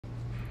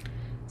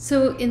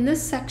So in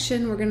this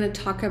section, we're going to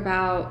talk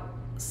about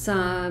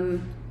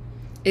some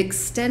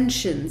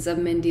extensions of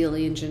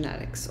Mendelian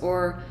genetics,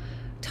 or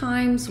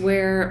times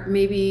where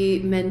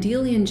maybe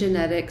Mendelian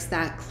genetics,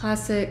 that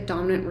classic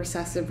dominant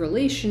recessive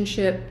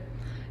relationship,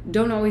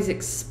 don't always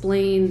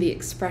explain the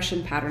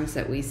expression patterns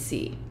that we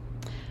see.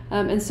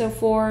 And so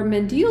for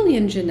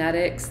Mendelian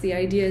genetics, the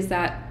idea is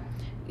that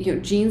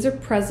genes are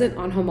present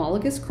on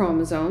homologous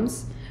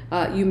chromosomes.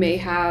 You may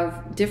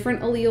have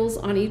different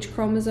alleles on each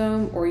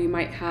chromosome, or you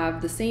might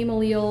have the same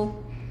allele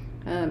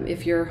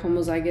if you're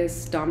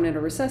homozygous, dominant or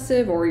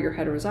recessive, or you're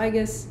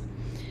heterozygous,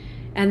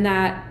 and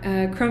that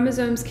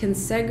chromosomes can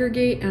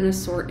segregate and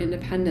assort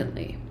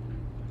independently.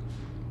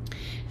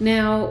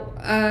 Now,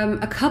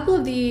 a couple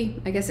of the,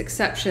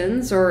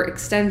 exceptions or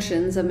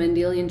extensions of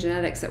Mendelian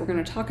genetics that we're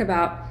going to talk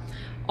about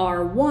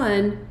are: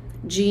 one,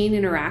 gene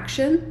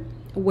interaction,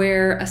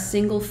 where a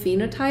single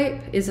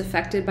phenotype is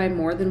affected by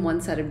more than one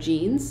set of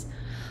genes.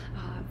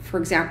 For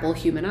example,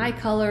 human eye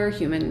color,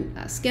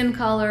 human skin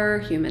color,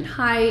 human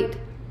height,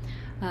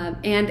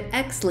 and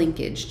X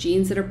linkage,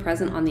 genes that are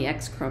present on the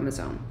X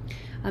chromosome.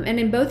 And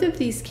in both of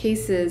these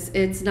cases,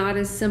 it's not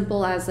as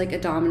simple as like a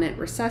dominant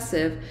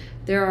recessive.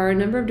 There are a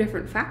number of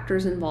different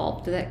factors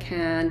involved that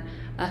can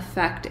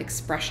affect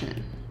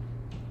expression.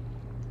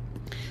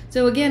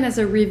 So again, as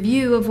a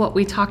review of what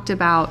we talked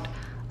about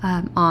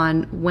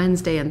on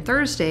Wednesday and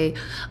Thursday,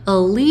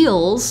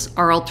 alleles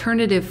are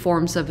alternative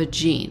forms of a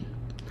gene.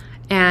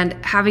 And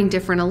having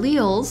different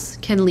alleles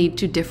can lead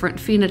to different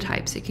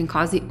phenotypes. It can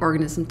cause the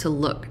organism to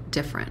look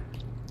different.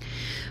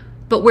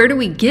 But where do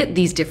we get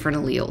these different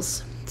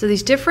alleles? So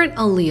these different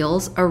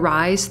alleles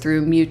arise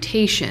through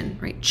mutation,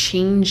 right?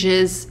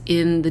 Changes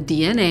in the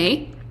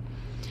DNA.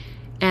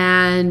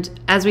 And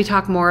as we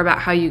talk more about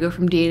how you go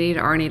from DNA to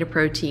RNA to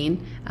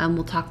protein,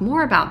 we'll talk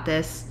more about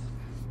this.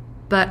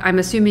 But I'm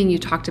assuming you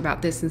talked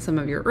about this in some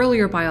of your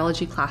earlier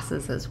biology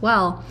classes as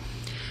well.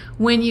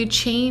 When you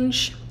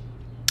change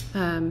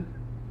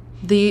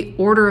the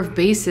order of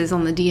bases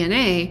on the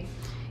DNA,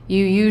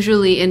 you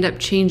usually end up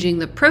changing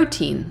the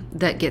protein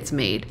that gets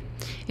made.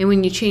 And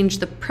when you change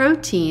the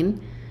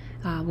protein,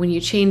 when you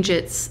change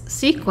its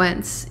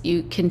sequence,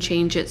 you can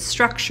change its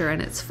structure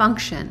and its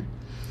function.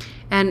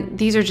 And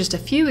these are just a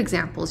few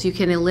examples. You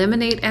can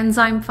eliminate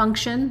enzyme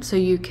function, so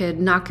you could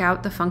knock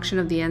out the function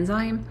of the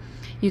enzyme.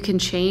 You can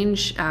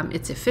change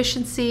its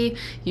efficiency.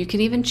 You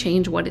can even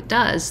change what it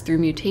does through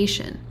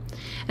mutation.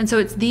 And so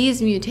it's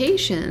these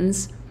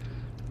mutations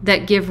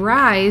that give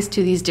rise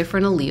to these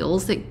different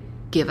alleles that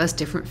give us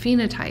different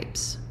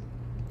phenotypes.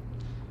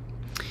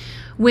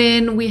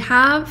 When we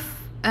have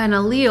an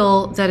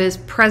allele that is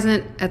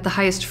present at the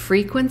highest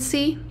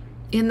frequency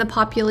in the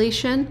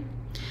population,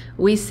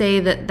 we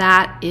say that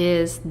that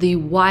is the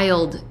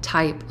wild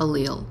type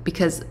allele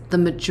because the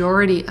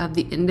majority of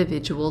the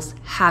individuals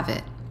have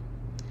it.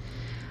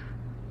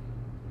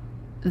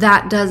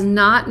 That does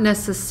not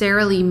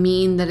necessarily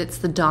mean that it's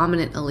the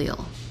dominant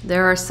allele.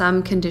 There are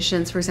some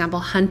conditions, for example,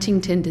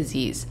 Huntington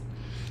disease,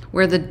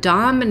 where the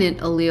dominant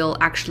allele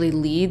actually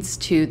leads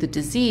to the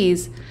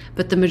disease,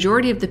 but the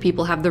majority of the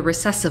people have the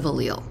recessive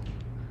allele.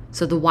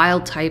 So the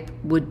wild type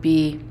would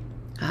be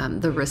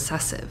the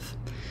recessive.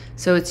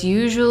 So it's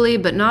usually,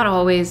 but not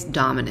always,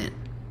 dominant.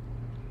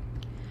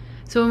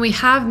 So when we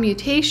have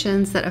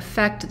mutations that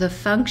affect the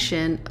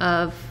function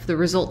of the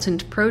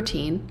resultant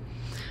protein,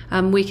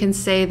 we can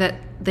say that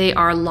they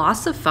are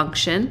loss of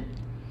function,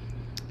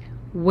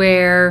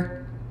 where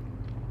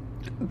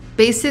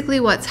basically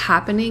what's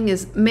happening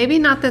is maybe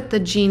not that the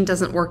gene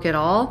doesn't work at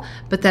all,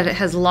 but that it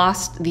has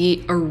lost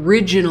the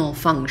original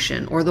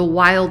function or the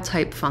wild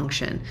type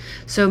function.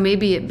 So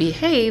maybe it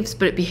behaves,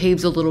 but it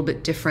behaves a little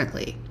bit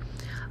differently.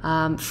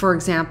 For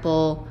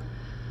example,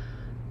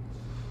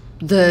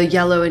 the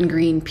yellow and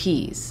green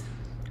peas,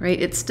 right?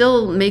 It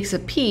still makes a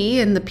pea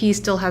and the pea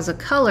still has a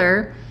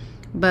color,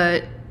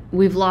 but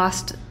we've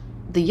lost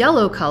the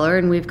yellow color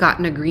and we've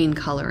gotten a green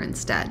color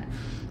instead.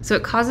 So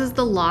it causes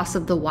the loss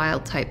of the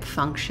wild type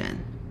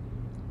function.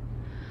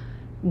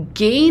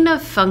 Gain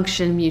of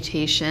function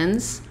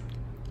mutations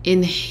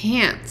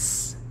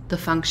enhance the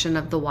function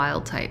of the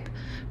wild type.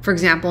 For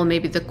example,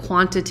 maybe the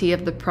quantity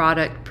of the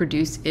product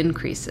produced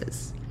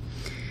increases.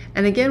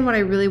 And again, what I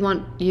really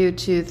want you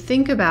to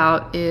think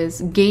about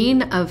is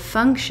gain of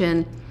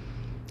function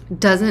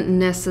doesn't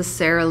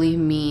necessarily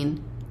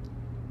mean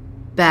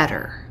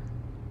better.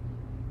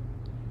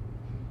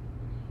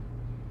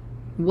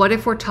 What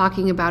if we're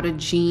talking about a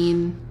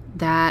gene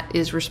that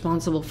is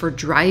responsible for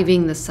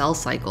driving the cell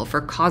cycle, for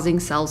causing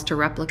cells to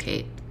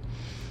replicate?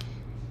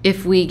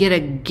 If we get a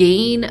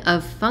gain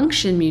of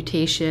function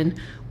mutation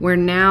where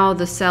now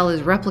the cell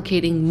is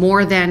replicating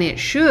more than it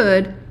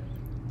should,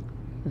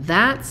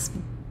 that's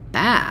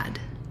bad.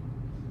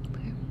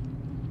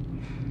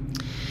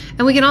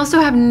 And we can also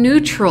have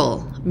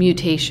neutral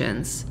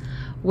mutations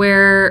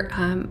where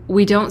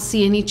we don't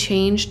see any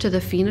change to the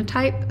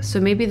phenotype. So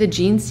maybe the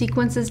gene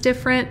sequence is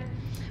different,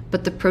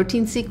 but the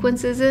protein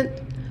sequence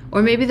isn't.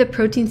 Or maybe the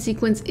protein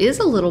sequence is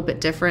a little bit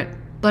different,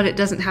 but it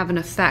doesn't have an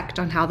effect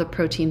on how the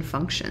protein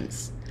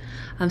functions.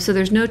 So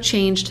there's no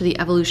change to the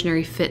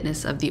evolutionary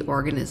fitness of the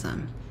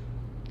organism.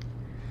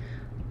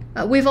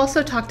 We've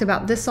also talked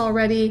about this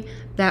already,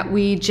 that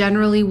we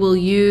generally will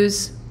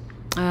use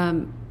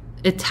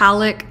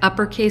italic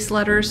uppercase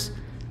letters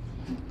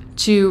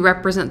to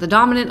represent the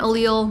dominant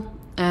allele,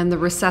 and the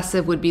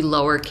recessive would be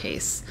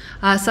lowercase.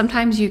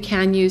 Sometimes you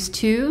can use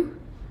two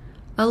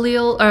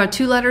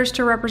letters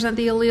to represent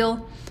the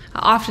allele.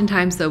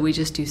 Oftentimes, though, we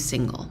just do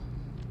single.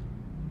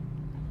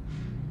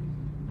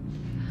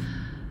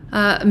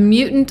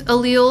 Mutant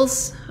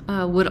alleles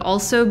would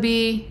also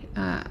be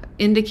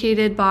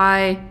indicated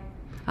by,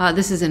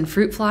 this is in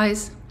fruit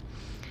flies.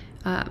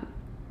 The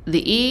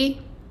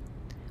E,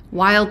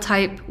 wild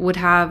type would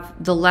have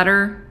the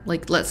letter,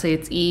 like let's say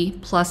it's E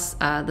plus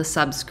the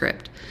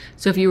subscript.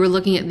 So if you were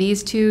looking at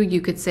these two,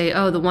 you could say,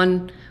 oh, the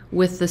one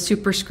with the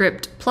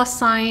superscript plus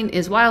sign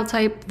is wild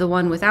type, the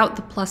one without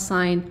the plus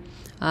sign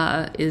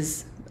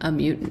is a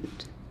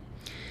mutant.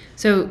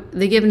 So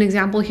they give an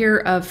example here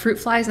of fruit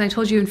flies, and I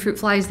told you in fruit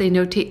flies they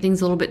notate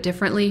things a little bit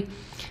differently.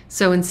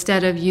 So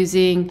instead of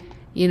using,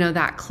 you know,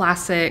 that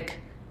classic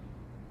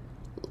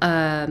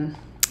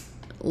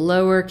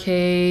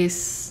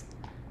lowercase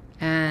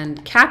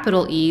and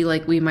capital E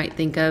like we might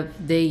think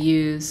of, they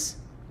use,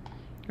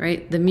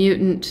 right, the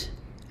mutant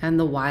and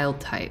the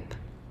wild type.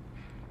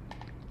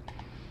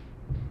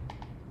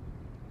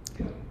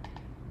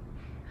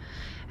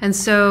 And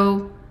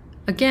so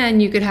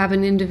again, you could have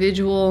an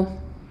individual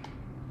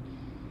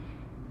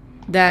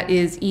that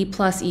is E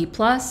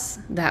plus,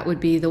 that would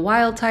be the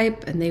wild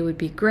type, and they would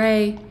be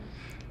gray.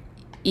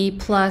 E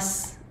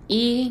plus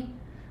E,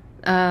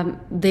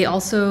 they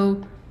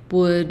also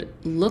would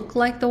look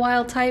like the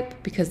wild type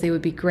because they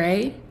would be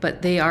gray,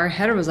 but they are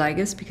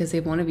heterozygous because they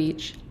have one of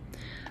each.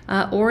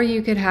 Or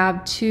you could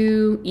have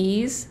two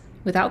E's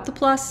without the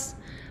plus.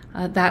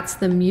 That's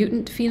the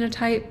mutant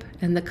phenotype,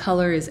 and the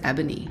color is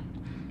ebony.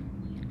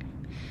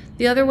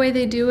 The other way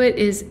they do it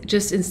is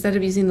just instead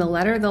of using the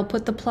letter, they'll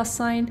put the plus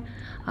sign.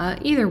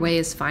 Either way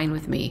is fine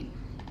with me.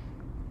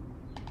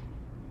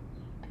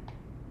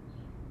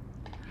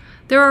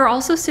 There are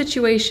also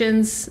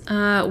situations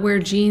where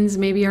genes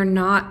maybe are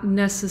not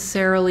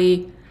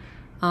necessarily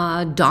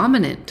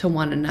dominant to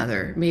one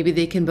another. Maybe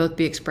they can both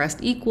be expressed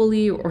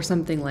equally or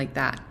something like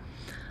that.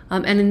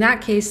 And in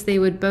that case, they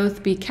would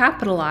both be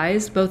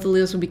capitalized, both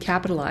alleles would be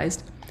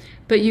capitalized,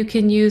 but you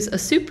can use a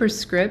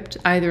superscript,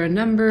 either a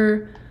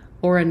number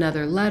or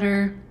another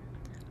letter,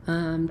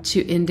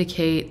 to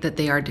indicate that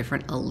they are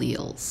different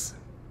alleles.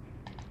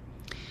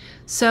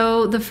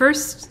 So the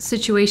first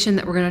situation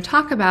that we're going to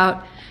talk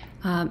about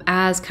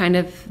as kind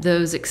of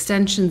those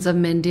extensions of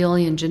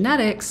Mendelian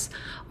genetics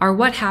are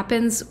what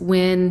happens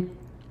when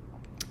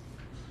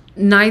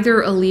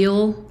neither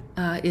allele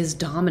is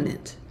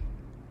dominant.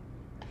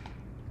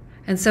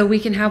 And so we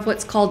can have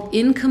what's called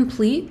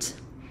incomplete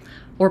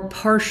or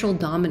partial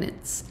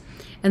dominance.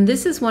 And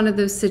this is one of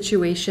those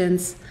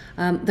situations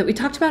that we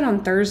talked about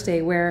on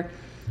Thursday, where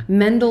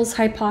Mendel's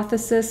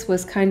hypothesis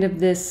was kind of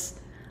this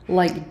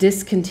like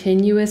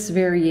discontinuous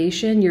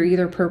variation. You're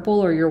either purple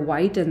or you're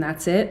white, and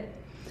that's it.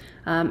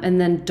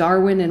 And then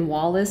Darwin and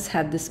Wallace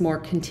had this more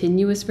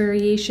continuous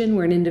variation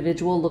where an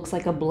individual looks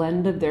like a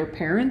blend of their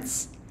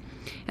parents.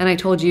 And I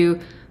told you,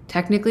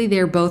 technically,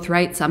 they're both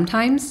right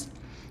sometimes.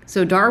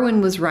 So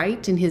Darwin was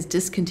right in his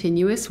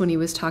discontinuous when he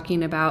was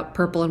talking about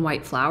purple and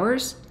white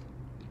flowers.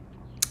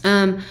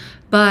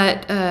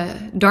 But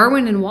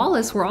Darwin and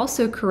Wallace were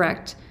also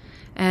correct,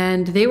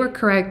 and they were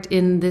correct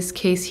in this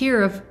case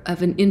here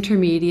of an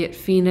intermediate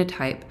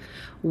phenotype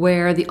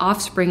where the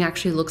offspring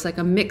actually looks like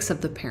a mix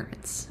of the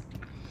parents.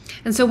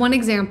 And so one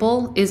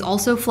example is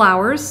also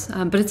flowers,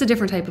 but it's a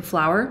different type of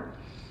flower.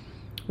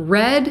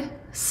 Red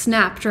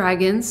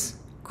snapdragons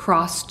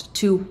crossed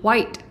to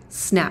white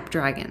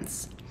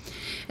snapdragons.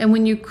 And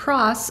when you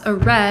cross a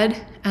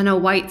red and a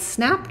white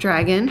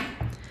snapdragon,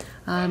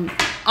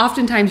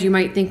 oftentimes you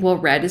might think, well,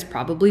 red is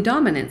probably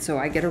dominant, so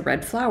I get a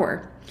red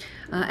flower.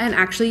 And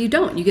actually you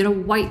don't. You get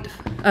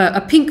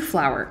a pink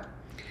flower.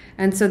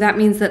 And so that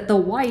means that the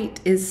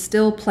white is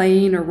still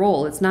playing a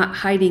role. It's not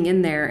hiding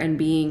in there and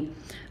being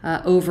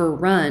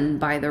overrun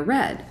by the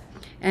red.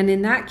 And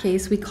in that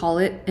case, we call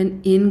it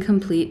an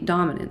incomplete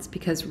dominance,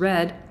 because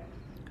red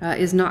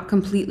is not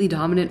completely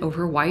dominant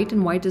over white,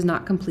 and white is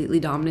not completely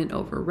dominant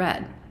over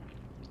red.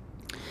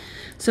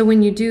 So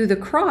when you do the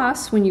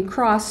cross, when you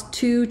cross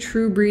two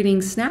true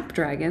breeding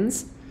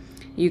snapdragons,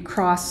 you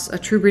cross a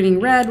true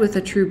breeding red with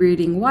a true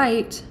breeding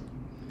white,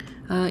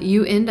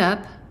 you end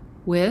up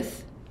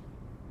with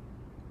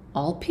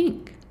all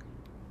pink.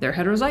 They're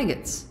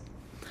heterozygotes.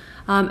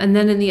 And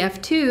then in the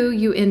F2,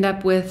 you end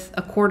up with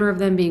a quarter of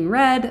them being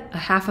red, a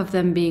half of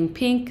them being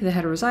pink, the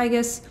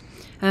heterozygous,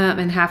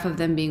 and half of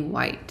them being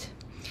white.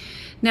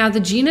 Now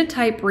the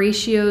genotype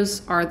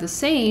ratios are the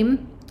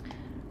same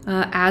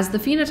as the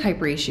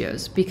phenotype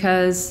ratios,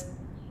 because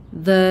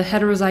the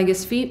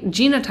heterozygous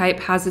genotype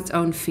has its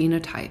own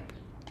phenotype.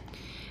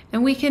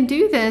 And we can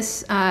do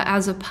this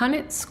as a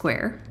Punnett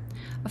square.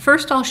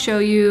 First, I'll show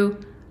you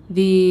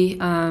the,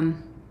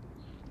 kind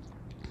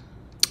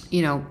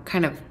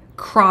of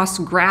cross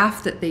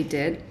graph that they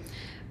did.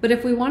 But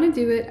if we want to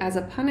do it as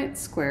a Punnett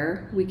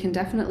square, we can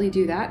definitely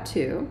do that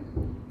too.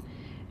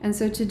 And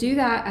so to do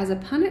that as a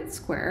Punnett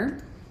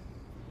square,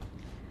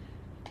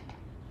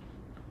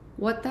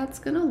 what that's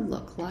going to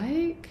look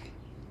like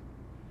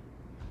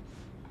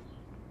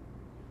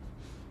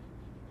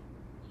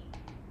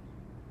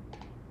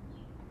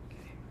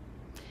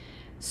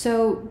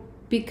so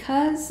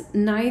because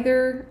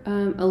neither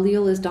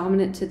allele is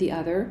dominant to the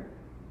other,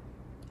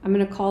 I'm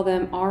going to call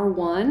them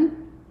R1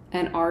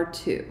 and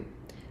R2.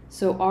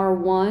 So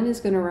R1 is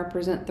going to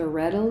represent the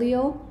red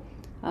allele,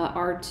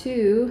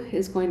 R2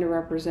 is going to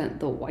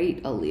represent the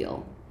white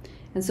allele.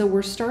 And so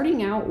we're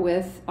starting out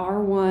with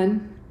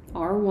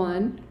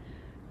R1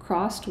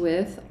 crossed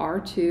with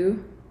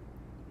R2.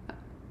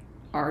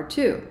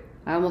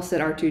 I almost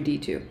said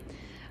R2D2.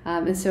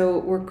 And so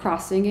we're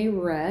crossing a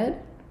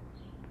red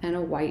and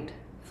a white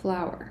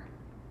flower.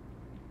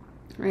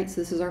 All right,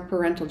 so this is our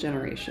parental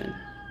generation.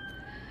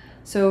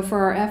 So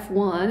for our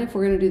F1, if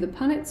we're going to do the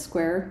Punnett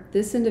square,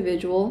 this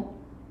individual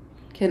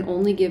can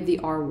only give the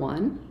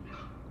R1.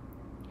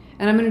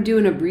 And I'm going to do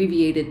an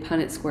abbreviated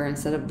Punnett square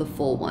instead of the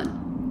full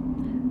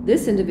one.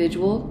 This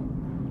individual,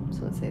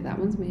 so let's say that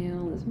one's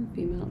male, this one's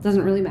female. It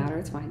doesn't really matter,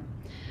 it's fine.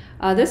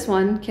 This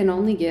one can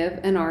only give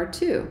an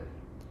R2.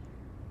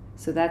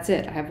 So that's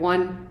it. I have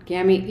one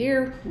gamete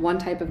here, one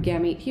type of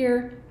gamete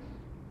here.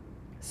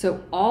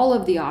 So all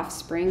of the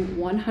offspring,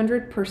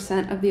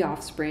 100% of the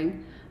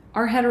offspring,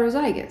 are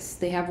heterozygous.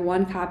 They have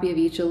one copy of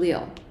each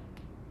allele.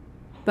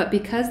 But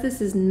because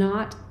this is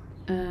not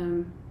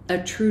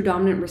a true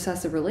dominant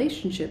recessive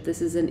relationship,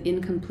 this is an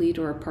incomplete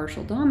or a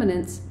partial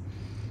dominance,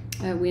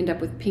 we end up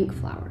with pink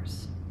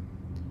flowers.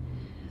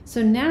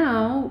 So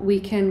now we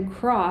can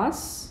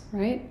cross,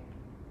 right,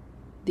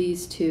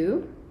 these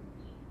two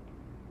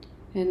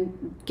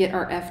and get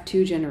our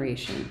F2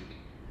 generation.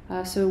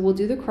 So we'll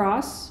do the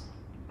cross.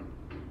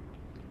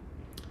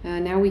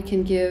 Now we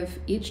can give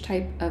each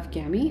type of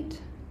gamete.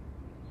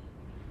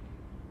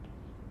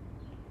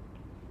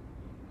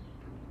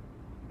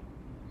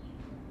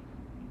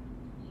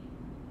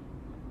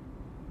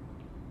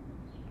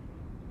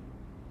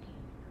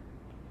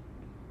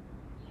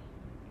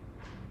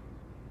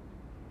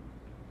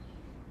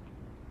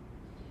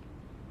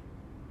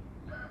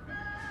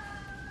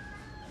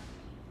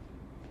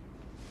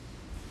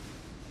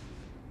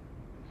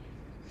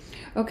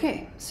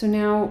 Okay, so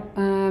now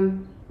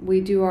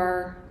we do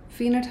our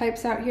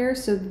phenotypes out here.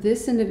 So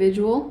this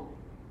individual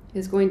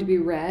is going to be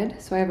red.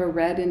 So I have a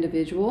red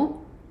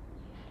individual.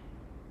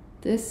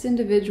 This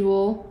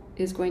individual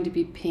is going to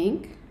be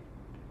pink.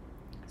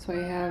 So I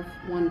have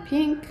one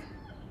pink.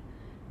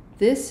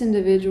 This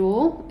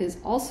individual is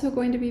also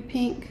going to be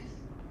pink.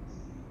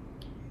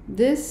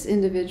 This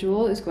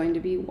individual is going to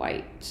be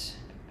white.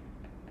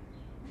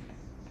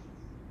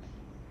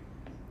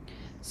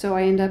 So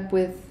I end up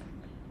with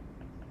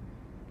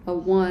a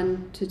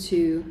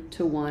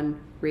 1:2:1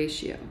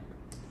 ratio.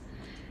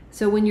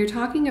 So when you're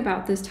talking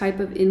about this type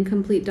of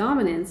incomplete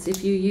dominance,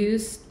 if you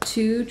use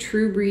two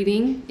true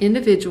breeding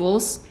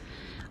individuals,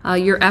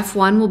 your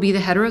F1 will be the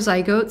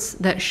heterozygotes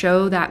that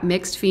show that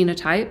mixed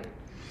phenotype.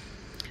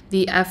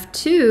 The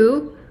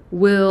F2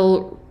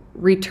 will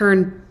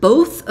return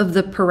both of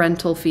the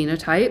parental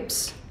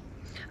phenotypes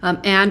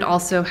and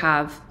also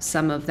have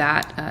some of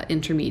that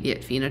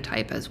intermediate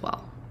phenotype as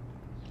well.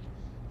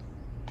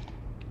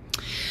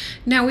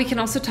 Now we can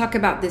also talk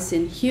about this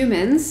in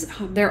humans.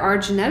 There are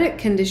genetic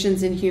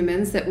conditions in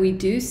humans that we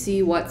do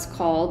see what's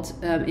called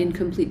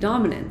incomplete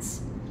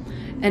dominance.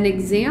 An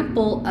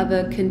example of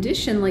a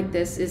condition like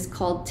this is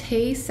called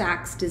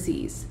Tay-Sachs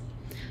disease.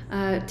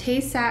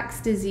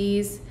 Tay-Sachs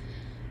disease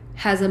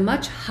has a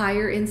much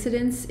higher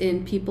incidence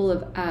in people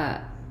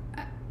of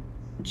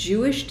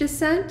Jewish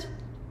descent.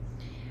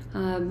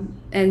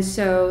 And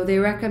so they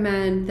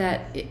recommend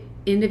that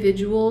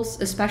individuals,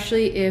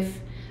 especially if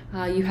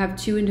you have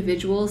two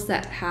individuals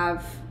that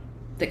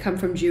come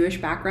from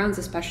Jewish backgrounds,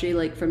 especially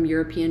like from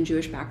European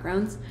Jewish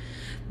backgrounds,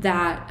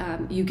 that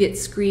you get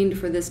screened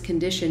for this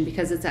condition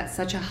because it's at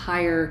such a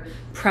higher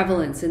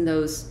prevalence in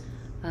those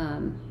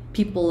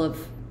people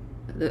of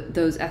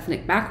those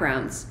ethnic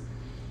backgrounds.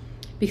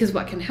 Because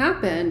what can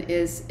happen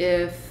is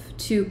if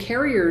two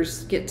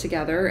carriers get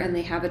together and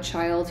they have a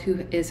child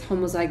who is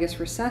homozygous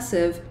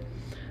recessive,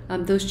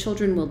 those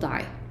children will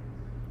die.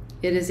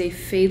 It is a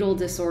fatal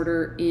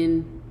disorder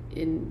in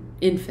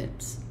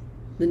infants,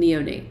 the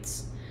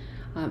neonates.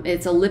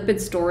 It's a lipid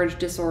storage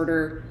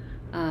disorder,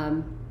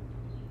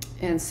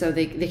 and so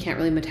they can't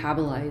really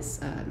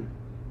metabolize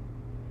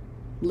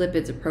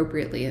lipids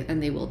appropriately,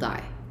 and they will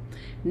die.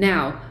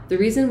 Now, the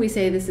reason we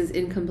say this is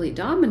incomplete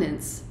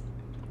dominance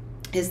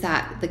is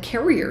that the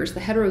carriers, the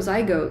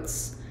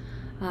heterozygotes,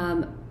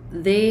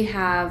 they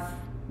have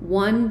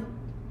one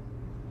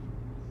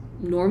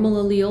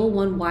normal allele,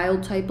 one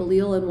wild type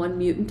allele, and one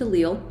mutant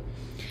allele.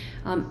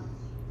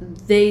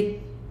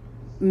 They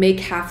make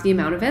half the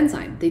amount of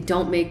enzyme. They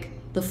don't make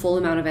the full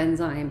amount of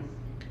enzyme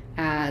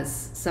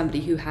as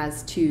somebody who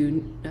has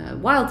two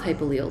wild type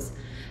alleles.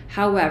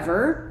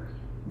 However,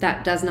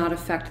 that does not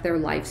affect their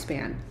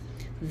lifespan.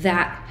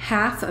 that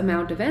half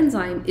amount of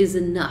enzyme is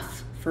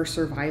enough for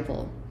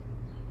survival.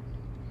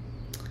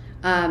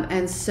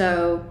 And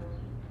so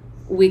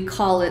we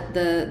call it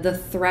the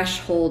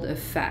threshold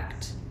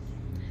effect,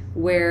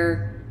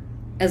 where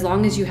as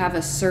long as you have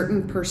a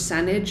certain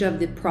percentage of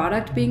the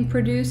product being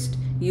produced,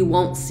 you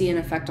won't see an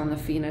effect on the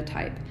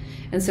phenotype.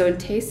 And so in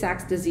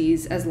Tay-Sachs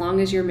disease, as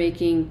long as you're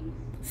making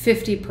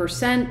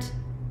 50%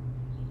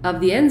 of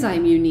the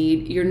enzyme you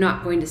need, you're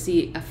not going to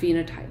see a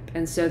phenotype.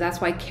 And so that's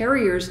why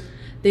carriers,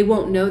 they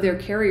won't know they're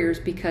carriers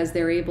because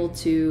they're able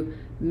to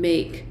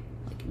make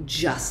like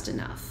just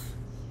enough.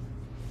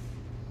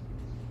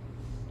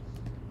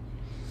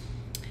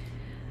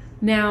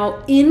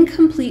 Now,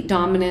 incomplete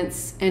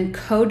dominance and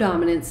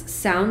codominance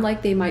sound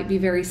like they might be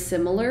very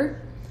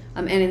similar,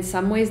 and in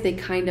some ways they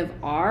kind of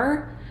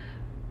are,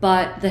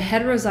 but the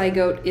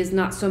heterozygote is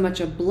not so much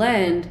a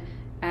blend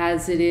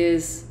as it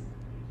is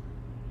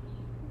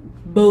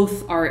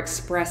both are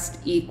expressed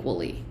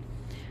equally.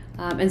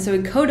 And so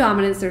in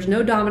codominance, there's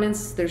no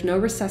dominance, there's no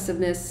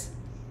recessiveness,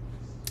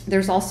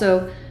 there's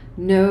also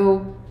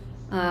no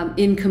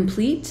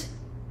incomplete,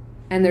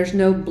 and there's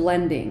no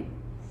blending.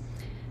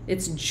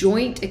 It's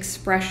joint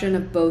expression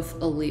of both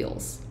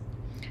alleles.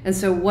 And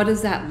so what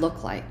does that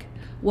look like?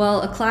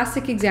 Well, a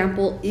classic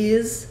example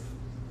is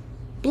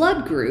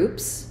blood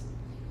groups.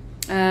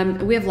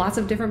 We have lots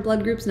of different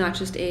blood groups, not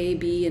just A,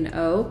 B, and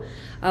O.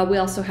 We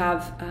also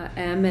have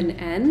M and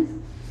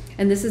N.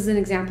 And this is an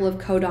example of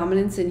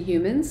codominance in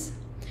humans.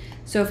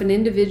 So if an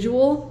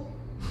individual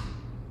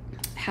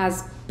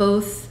has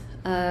both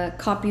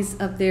copies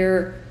of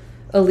their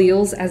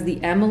alleles as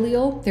the M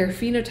allele, their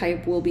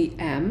phenotype will be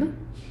M.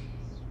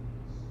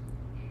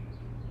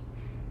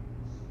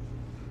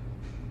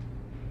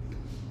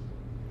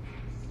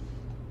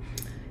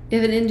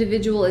 If an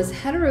individual is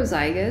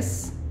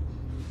heterozygous,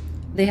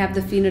 they have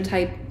the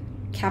phenotype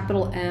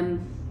capital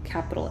M,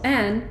 capital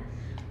N.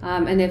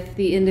 And if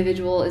the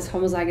individual is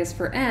homozygous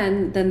for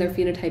N, then their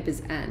phenotype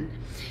is N.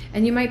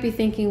 And you might be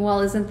thinking,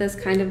 well, isn't this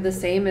kind of the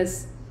same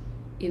as,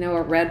 you know,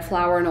 a red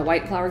flower and a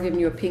white flower giving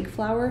you a pink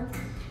flower?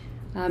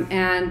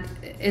 And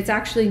it's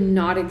actually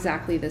not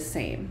exactly the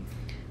same.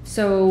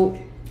 So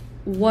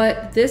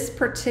what this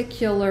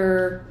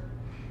particular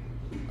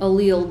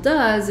allele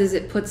does is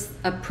it puts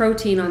a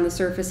protein on the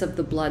surface of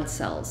the blood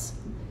cells.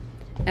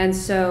 And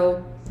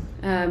so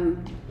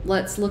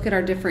let's look at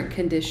our different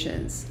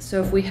conditions.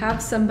 So if we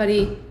have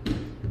somebody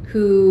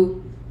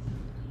who,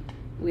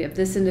 we have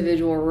this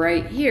individual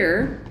right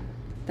here,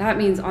 that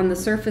means on the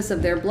surface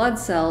of their blood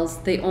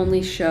cells, they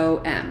only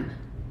show M,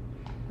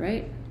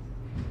 right?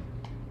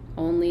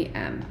 Only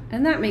M.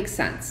 And that makes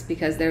sense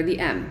because they're the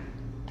M.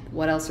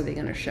 What else are they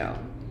going to show?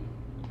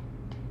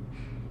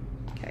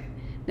 Okay.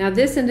 Now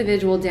this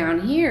individual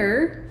down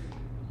here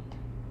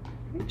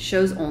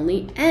shows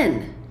only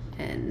N.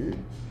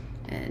 N,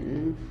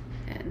 N,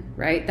 N,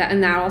 right?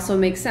 And that also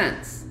makes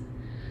sense.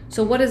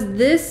 So what does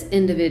this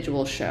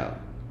individual show?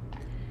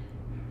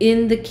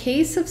 In the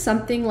case of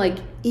something like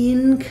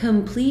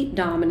incomplete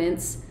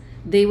dominance,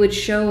 they would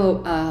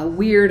show a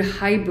weird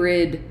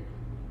hybrid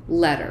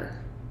letter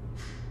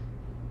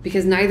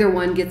because neither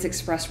one gets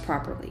expressed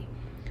properly.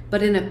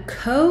 But in a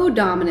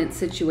co-dominant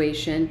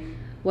situation,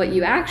 what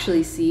you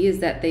actually see is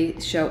that they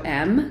show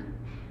M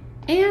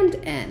and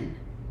N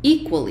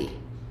equally.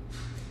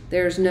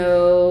 There's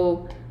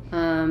no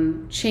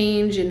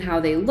change in how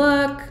they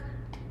look,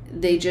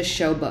 they just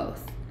show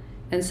both.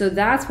 And so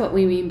that's what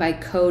we mean by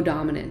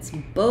codominance.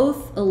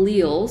 Both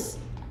alleles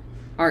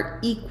are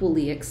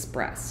equally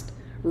expressed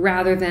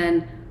rather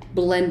than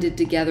blended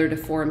together to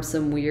form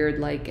some weird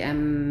like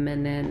M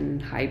and N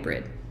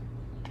hybrid.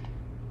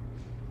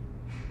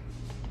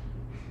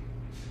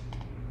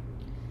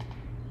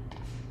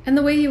 And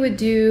the way you would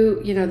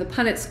do, you know, the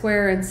Punnett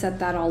square and set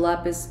that all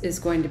up is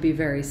going to be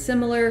very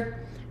similar.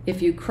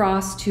 If you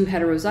cross two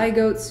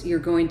heterozygotes, you're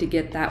going to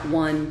get that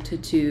 1 to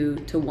 2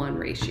 to 1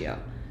 ratio,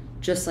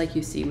 just like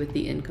you see with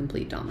the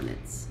incomplete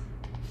dominance.